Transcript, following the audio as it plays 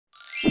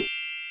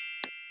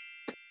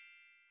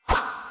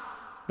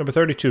Number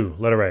 32,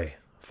 letter A.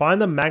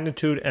 Find the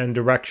magnitude and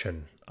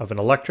direction of an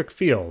electric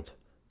field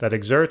that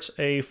exerts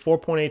a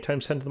 4.8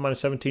 times 10 to the minus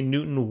 17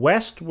 Newton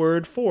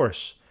westward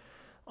force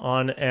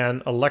on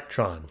an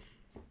electron.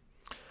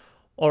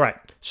 All right,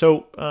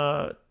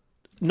 so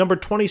number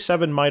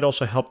 27 might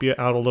also help you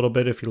out a little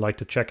bit if you'd like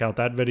to check out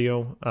that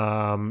video.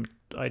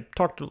 I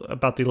talked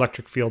about the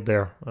electric field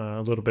there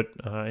a little bit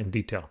in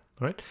detail.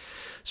 All right,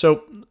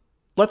 so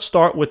let's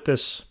start with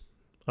this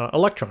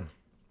electron.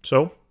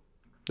 So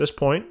this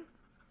point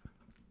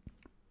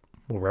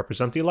will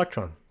represent the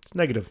electron. It's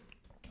negative.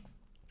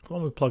 Why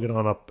don't we plug it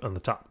on up on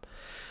the top?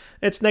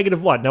 It's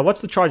negative what? Now,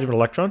 what's the charge of an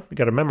electron? You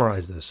got to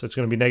memorize this. It's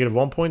going to be negative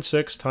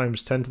 1.6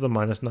 times 10 to the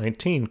minus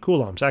 19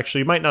 coulombs.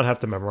 Actually, you might not have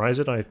to memorize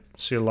it. I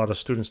see a lot of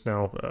students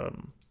now,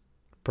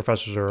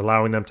 professors are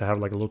allowing them to have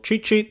like a little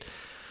cheat sheet,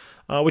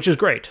 which is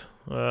great.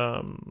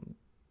 I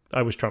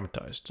was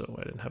traumatized, so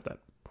I didn't have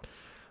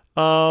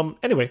that.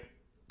 Anyway,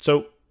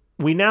 so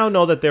we now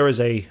know that there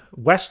is a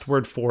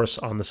westward force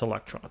on this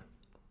electron.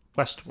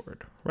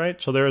 Westward,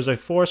 right? So there is a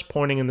force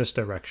pointing in this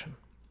direction.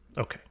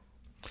 Okay.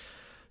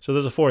 So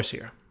there's a force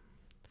here.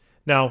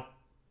 Now,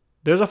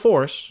 there's a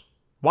force.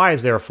 Why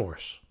is there a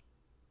force?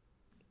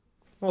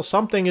 Well,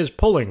 something is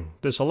pulling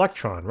this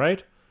electron,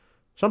 right?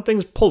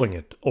 Something's pulling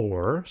it,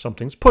 or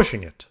something's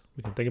pushing it.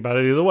 We can think about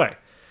it either way.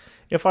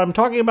 If I'm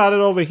talking about it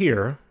over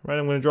here, right,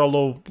 I'm going to draw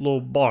a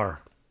little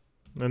bar.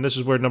 And this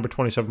is where number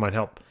 27 might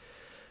help.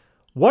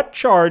 What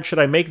charge should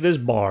I make this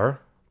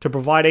bar to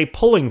provide a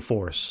pulling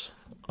force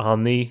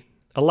on the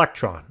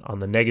electron, on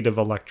the negative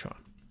electron?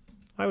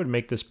 I would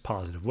make this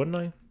positive, wouldn't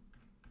I?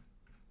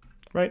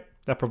 Right?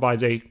 That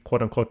provides a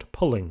quote-unquote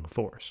pulling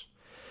force.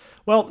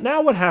 Well,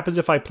 now what happens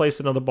if I place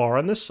another bar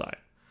on this side?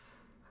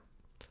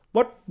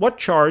 What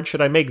charge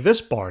should I make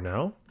this bar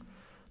now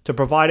to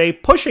provide a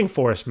pushing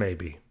force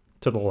maybe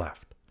to the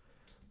left?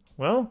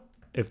 Well,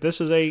 if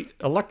this is a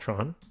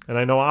electron, and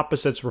I know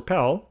opposites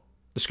repel,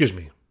 excuse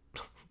me.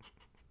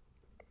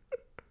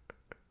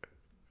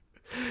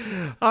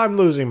 I'm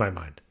losing my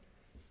mind.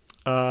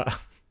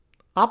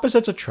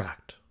 Opposites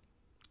attract.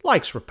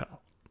 Likes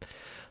repel.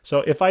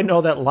 So if I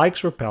know that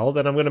likes repel,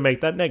 then I'm going to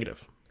make that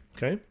negative.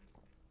 Okay?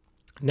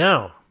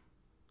 Now,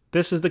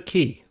 this is the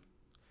key.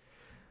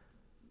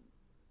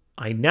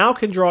 I now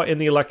can draw in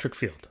the electric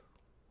field.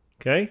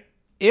 Okay?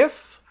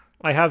 If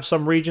I have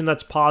some region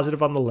that's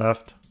positive on the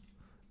left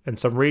and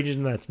some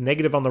region that's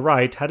negative on the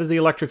right, how does the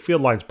electric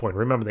field lines point?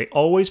 Remember, they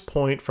always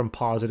point from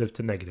positive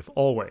to negative.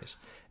 Always.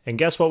 And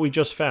guess what we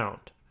just found?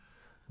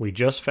 We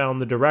just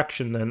found the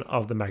direction then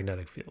of the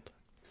magnetic field.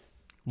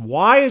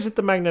 Why is it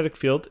the magnetic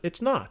field?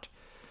 It's not.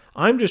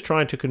 I'm just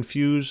trying to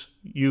confuse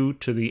you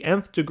to the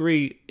nth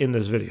degree in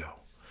this video.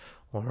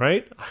 All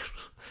right?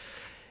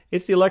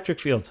 It's the electric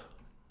field.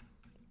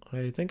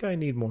 I think I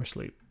need more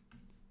sleep.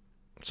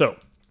 So,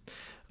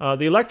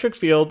 the electric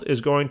field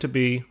is going to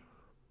be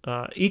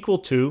equal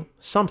to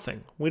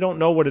something. We don't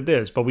know what it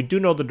is, but we do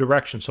know the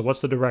direction. So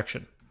what's the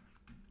direction?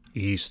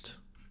 East.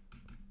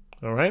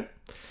 All right?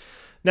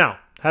 Now,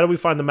 how do we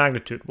find the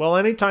magnitude? Well,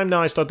 anytime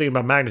now I start thinking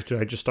about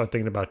magnitude, I just start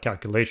thinking about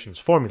calculations,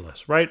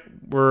 formulas, right?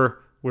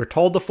 We're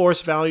told the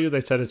force value. They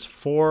said it's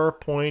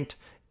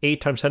 4.8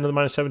 times 10 to the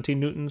minus 17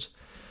 newtons.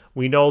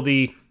 We know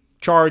the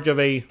charge of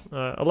a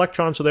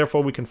electron, so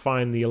therefore we can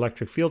find the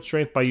electric field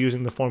strength by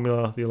using the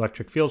formula. The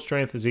electric field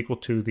strength is equal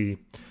to the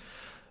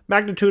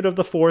magnitude of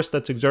the force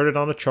that's exerted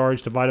on a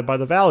charge divided by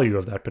the value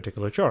of that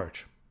particular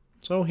charge.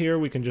 So here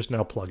we can just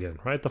now plug in,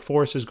 right? The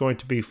force is going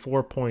to be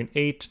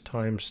 4.8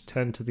 times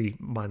 10 to the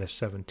minus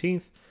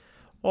 17th,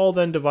 all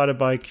then divided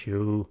by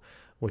Q,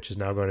 which is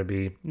now going to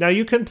be... Now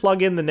you can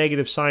plug in the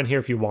negative sign here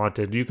if you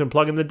wanted. You can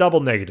plug in the double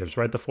negatives,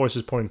 right? The force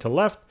is pointing to the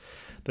left.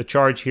 The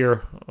charge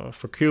here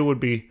for Q would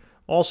be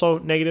also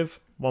negative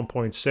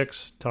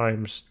 1.6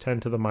 times 10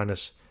 to the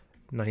minus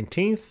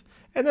 19th.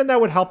 And then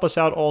that would help us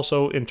out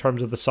also in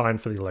terms of the sign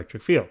for the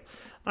electric field.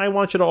 I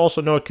want you to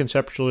also know it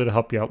conceptually to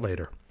help you out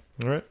later,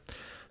 all right?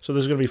 So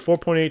this is going to be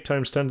 4.8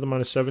 times 10 to the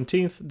minus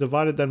 17th,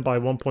 divided then by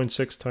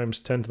 1.6 times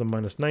 10 to the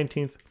minus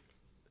 19th,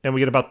 and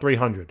we get about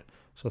 300.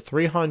 So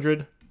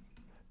 300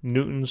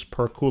 newtons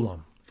per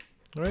coulomb.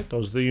 All right,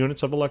 those are the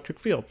units of electric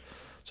field.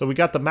 So we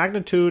got the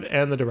magnitude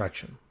and the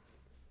direction.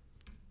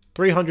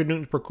 300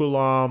 newtons per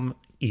coulomb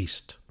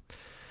east.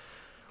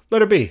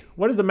 Letter B,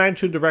 what is the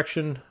magnitude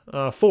direction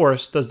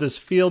force does this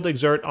field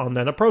exert on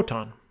then a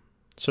proton?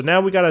 So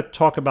now we got to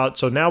talk about,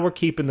 so now we're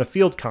keeping the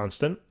field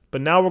constant, but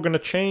now we're going to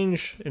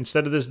change,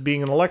 instead of this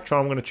being an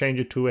electron, I'm going to change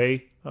it to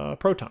a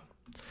proton.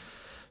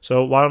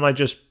 So why don't I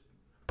just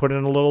put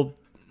in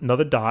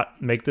another dot,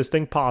 make this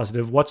thing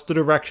positive. What's the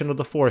direction of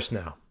the force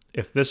now?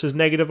 If this is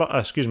negative,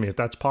 if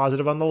that's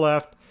positive on the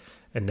left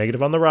and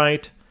negative on the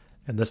right,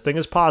 and this thing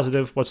is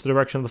positive, what's the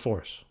direction of the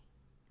force?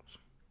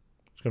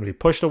 It's going to be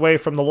pushed away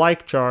from the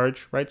like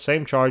charge, right?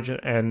 Same charge,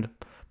 and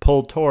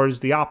pulled towards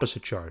the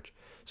opposite charge.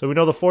 So we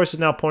know the force is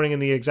now pointing in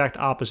the exact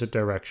opposite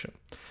direction.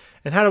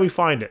 And how do we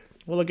find it?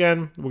 Well,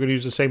 again, we're going to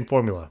use the same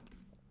formula.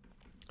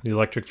 The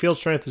electric field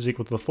strength is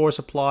equal to the force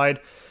applied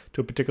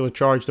to a particular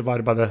charge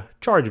divided by the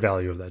charge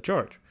value of that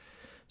charge.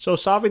 So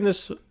solving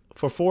this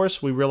for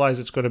force, we realize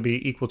it's going to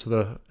be equal to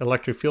the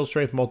electric field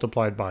strength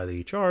multiplied by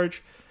the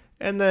charge.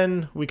 And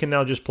then we can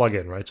now just plug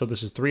in, right? So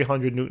this is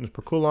 300 newtons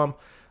per coulomb,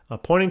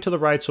 pointing to the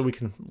right, so we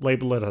can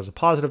label it as a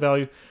positive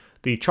value.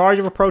 The charge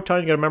of a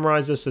proton, you got to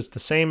memorize this, it's the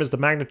same as the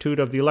magnitude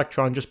of the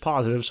electron, just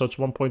positive, so it's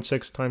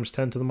 1.6 times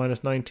 10 to the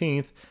minus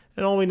 19th.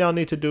 And all we now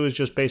need to do is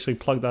just basically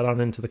plug that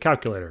on into the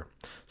calculator.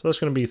 So that's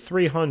going to be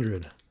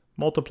 300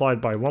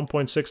 multiplied by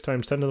 1.6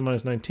 times 10 to the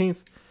minus 19th.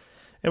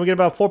 And we get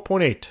about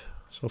 4.8.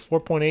 So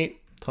 4.8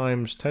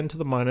 times 10 to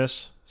the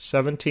minus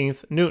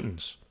 17th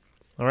newtons.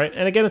 All right,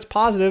 and again, it's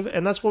positive,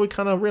 and that's what we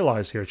kind of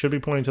realize here. It should be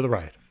pointing to the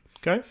right,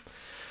 okay?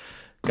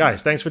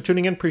 Guys, thanks for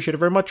tuning in. Appreciate it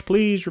very much.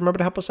 Please remember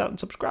to help us out and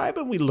subscribe,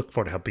 and we look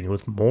forward to helping you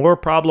with more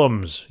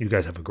problems. You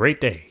guys have a great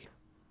day.